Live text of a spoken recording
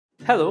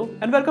Hello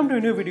and welcome to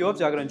new video of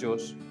जागरण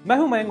जोश। मैं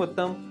हूं मयंक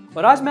उत्तम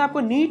और आज मैं आपको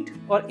नीट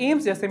और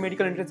एम्स जैसे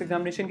मेडिकल एंट्रेंस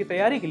एग्जामिनेशन की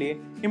तैयारी के लिए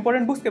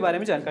इंपॉर्टेंट बुक्स के बारे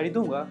में जानकारी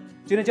दूंगा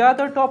जिन्हें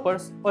ज़्यादातर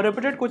टॉपर्स और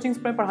रेप्यूटेड कोचिंग्स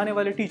में पढ़ाने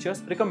वाले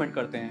टीचर्स रिकमेंड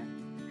करते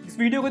हैं। इस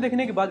वीडियो को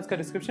देखने के बाद इसका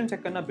डिस्क्रिप्शन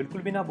चेक करना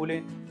बिल्कुल भी ना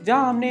भूलें,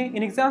 जहाँ हमने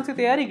इन एग्जाम्स की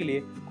तैयारी के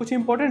लिए कुछ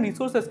इंपॉर्टेंट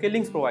रिसोर्सेज के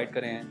लिंक्स प्रोवाइड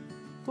करे हैं।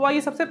 तो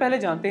आइए सबसे पहले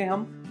जानते हैं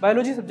हम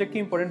बायोलॉजी सब्जेक्ट की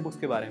इंपॉर्टेंट बुक्स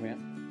के बारे में।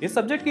 इस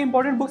सब्जेक्ट की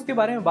इंपॉर्टेंट बुक्स के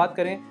बारे में बात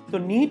करें तो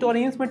नीट और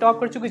एम्स में टॉप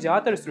कर चुके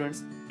ज़्यादातर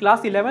स्टूडेंट्स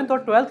क्लास 11th और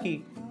 12th की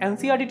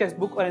एनसीईआरटी टेक्स्ट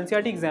बुक और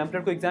एनसीईआरटी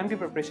एग्जाम्पलर को एग्जाम की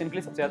प्रिपरेशन के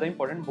लिए सबसे ज़्यादा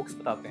इंपॉर्टेंट बुक्स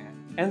बताते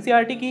हैं।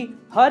 एनसीईआरटी की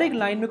हर एक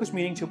लाइन में कुछ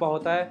मीनिंग छुपा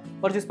होता है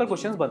और जिस पर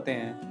क्वेश्चंस बनते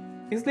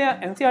हैं, इसलिए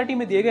एनसीईआरटी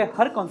में दिए गए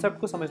हर कॉन्सेप्ट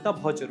को समझना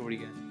बहुत जरूरी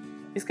है।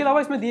 इसके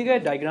अलावा इसमें दिए गए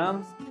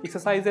डायग्राम्स,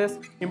 एक्सरसाइजेस,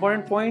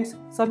 इंपॉर्टेंट पॉइंट्स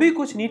सभी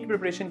कुछ नीट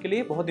प्रिपरेशन के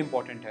लिए बहुत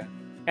इंपॉर्टेंट है।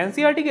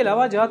 एनसीईआरटी के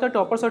अलावा ज़्यादातर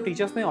टॉपर्स और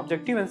टीचर्स ने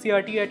objective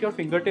NCERT at your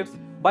finger tips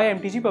by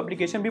MTG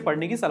publication भी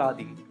पढ़ने की सलाह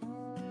दी।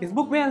 इस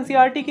बुक में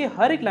एनसीईआरटी के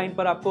हर एक लाइन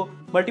पर आपको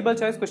मल्टीपल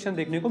चॉइस क्वेश्चन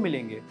देखने को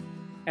मिलेंगे।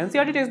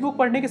 एनसीईआरटी टेक्स्ट बुक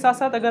पढ़ने के साथ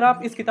साथ अगर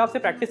आप इस किताब से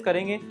प्रैक्टिस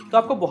करेंगे तो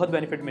आपको बहुत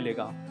बेनिफिट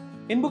मिलेगा।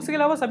 इन बुक्स के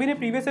अलावा सभी ने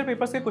प्रीवियस ईयर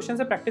पेपर्स के क्वेश्चन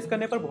से प्रैक्टिस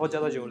करने पर बहुत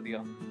ज़्यादा जोर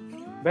दिया।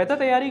 बेहतर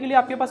तैयारी के लिए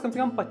आपके पास कम से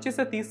कम 25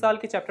 से 30 साल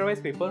के चैप्टर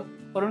वाइज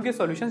पेपर और उनके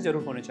सॉल्यूशंस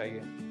जरूर होने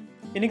चाहिए।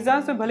 इन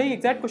एग्जाम्स में भले ही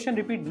एग्जैक्ट क्वेश्चन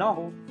रिपीट ना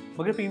हो,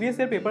 मगर प्रीवियस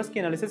ईयर पेपर्स के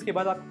एनालिसिस के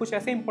बाद आपको कुछ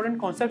ऐसे इंपॉर्टेंट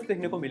कॉन्सेप्ट्स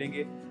देखने को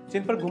मिलेंगे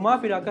जिन पर घुमा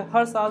फिराकर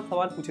हर साल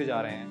सवाल पूछे जा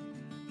रहे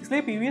हैं।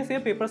 इसलिए प्रीवियस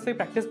ईयर पेपर्स से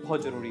प्रैक्टिस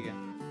बहुत जरूरी है।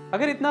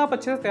 अगर इतना आप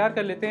अच्छे से तैयार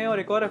कर लेते हैं और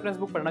एक और रेफरेंस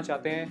बुक पढ़ना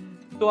चाहते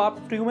हैं तो आप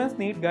ट्रूमेंस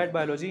नीट गाइड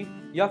बायोलॉजी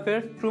या फिर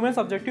ट्रूमेंस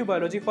objective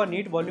biology for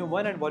NEET volume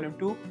 1 and volume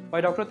 2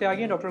 by doctor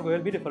Tyagi and doctor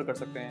Goyal भी रेफर कर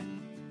सकते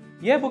हैं।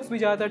 यह बुक्स भी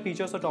ज़्यादातर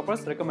टीचर्स और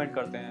टॉपर्स रिकमेंड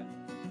करते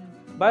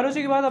हैं।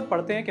 बायोलॉजी के बाद अब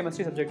पढ़ते हैं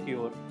केमिस्ट्री सब्जेक्ट की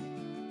ओर।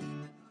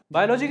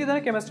 बायोलॉजी की तरह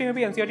केमिस्ट्री में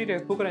भी एनसीईआरटी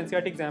टेक्स्ट बुक और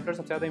एनसीईआरटी एग्जाम्पलर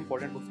सबसे ज़्यादा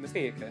इंपॉर्टेंट बुक्स में से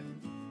एक है।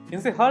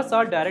 इनसे हर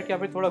साल डायरेक्ट या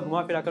फिर थोड़ा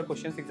घुमा फिराकर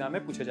क्वेश्चन एग्जाम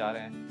में पूछे जा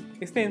रहे हैं,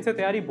 इसलिए इनसे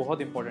तैयारी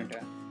बहुत इंपॉर्टेंट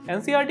है।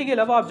 एनसीईआरटी के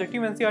अलावा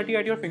objective NCERT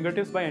at your finger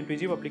tips by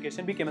MTG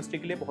publication भी केमिस्ट्री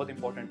के लिए बहुत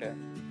इंपॉर्टेंट है।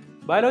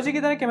 बायोलॉजी की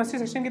तरह केमिस्ट्री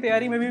सेक्शन की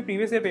तैयारी में भी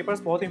प्रीवियस ईयर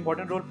पेपर्स बहुत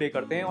इंपॉर्टेंट रोल प्ले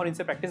करते हैं और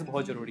इनसे प्रैक्टिस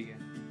बहुत जरूरी है।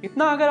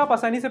 इतना अगर आप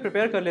आसानी से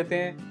प्रिपेयर कर लेते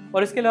हैं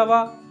और इसके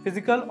अलावा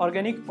फिजिकल,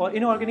 ऑर्गेनिक और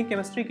इनऑर्गेनिक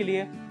केमिस्ट्री के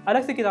लिए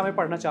अलग से किताबें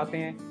पढ़ना चाहते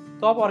हैं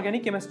तो आप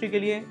ऑर्गेनिक केमिस्ट्री के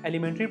लिए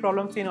elementary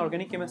problems in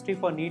organic chemistry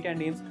for neat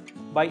and AIIMS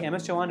bye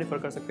MS. Chauhan refer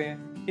कर सकते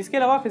हैं। इसके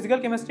अलावा फिजिकल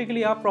केमिस्ट्री के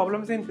लिए आप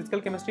problems in physical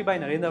chemistry bye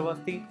Narendra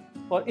Awasthi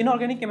और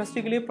इनऑर्गेनिक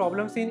केमिस्ट्री के लिए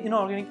problems in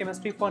inorganic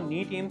chemistry for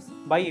NEET AIIMS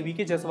bye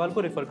VK. Jaiswal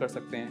को रेफर कर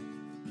सकते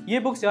हैं। ये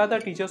बुक्स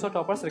ज़्यादातर टीचर्स और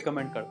टॉपर्स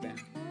रिकमेंड करते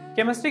हैं।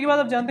 केमिस्ट्री के बाद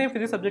अब जानते हैं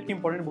फिजिक्स सब्जेक्ट की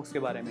इंपॉर्टेंट बुक्स के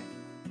बारे में।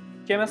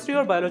 केमिस्ट्री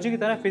और बायोलॉजी की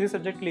तरह फिजिक्स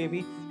सब्जेक्ट के लिए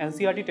भी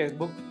एनसीईआरटी टेक्स्ट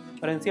बुक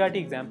और NCERT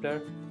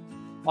exemplar,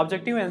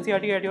 objective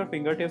NCERT at your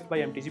finger tips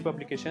by MTG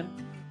publication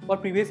और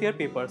प्रीवियस ईयर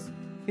पेपर्स,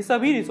 ये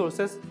सभी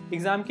रिसोर्सेज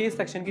एग्जाम के इस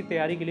सेक्शन की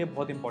तैयारी के लिए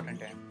बहुत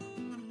इंपॉर्टेंट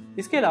हैं।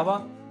 इसके अलावा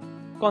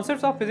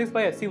concepts of physics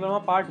bye SC. Verma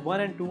part 1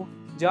 and 2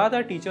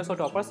 ज़्यादातर टीचर्स और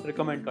टॉपर्स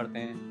रिकमेंड करते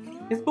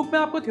हैं। इस बुक में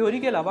आपको थ्योरी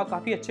के अलावा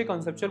काफ़ी अच्छे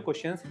कॉन्सेप्चुअल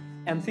क्वेश्चंस,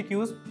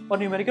 MCQs और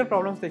न्यूमेरिकल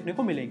प्रॉब्लम्स देखने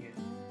को मिलेंगे।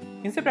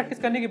 इनसे प्रैक्टिस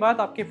करने के बाद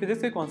आपके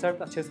फिजिक्स के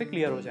कॉन्सेप्ट अच्छे से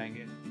क्लियर हो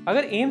जाएंगे।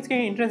 अगर एम्स के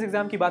एंट्रेंस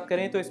एग्जाम की बात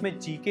करें तो इसमें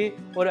जीके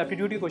और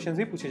एप्टीट्यूड के क्वेश्चंस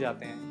भी पूछे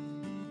जाते हैं।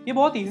 ये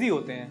बहुत ईजी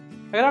होते हैं।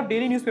 अगर आप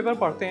डेली न्यूज़पेपर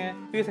पढ़ते हैं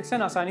तो ये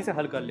सेक्शन आसानी से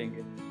हल कर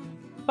लेंगे।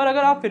 पर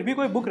अगर आप फिर भी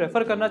कोई बुक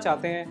रेफर करना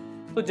चाहते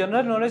हैं तो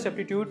general knowledge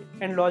aptitude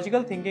and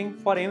logical thinking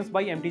for AIIMS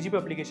bye MTG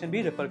publication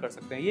भी रेफर कर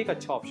सकते हैं। ये एक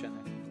अच्छा ऑप्शन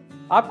है।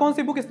 आप कौन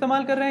सी बुक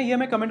इस्तेमाल कर रहे हैं ये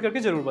हमें कमेंट करके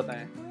जरूर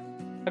बताएं।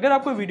 अगर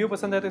आपको वीडियो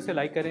पसंद है तो इसे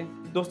लाइक करें,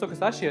 दोस्तों के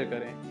साथ शेयर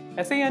करें।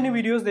 ऐसे ही अन्य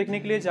वीडियोस देखने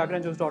के लिए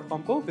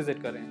जागरणजोश.com को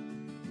विजिट करें।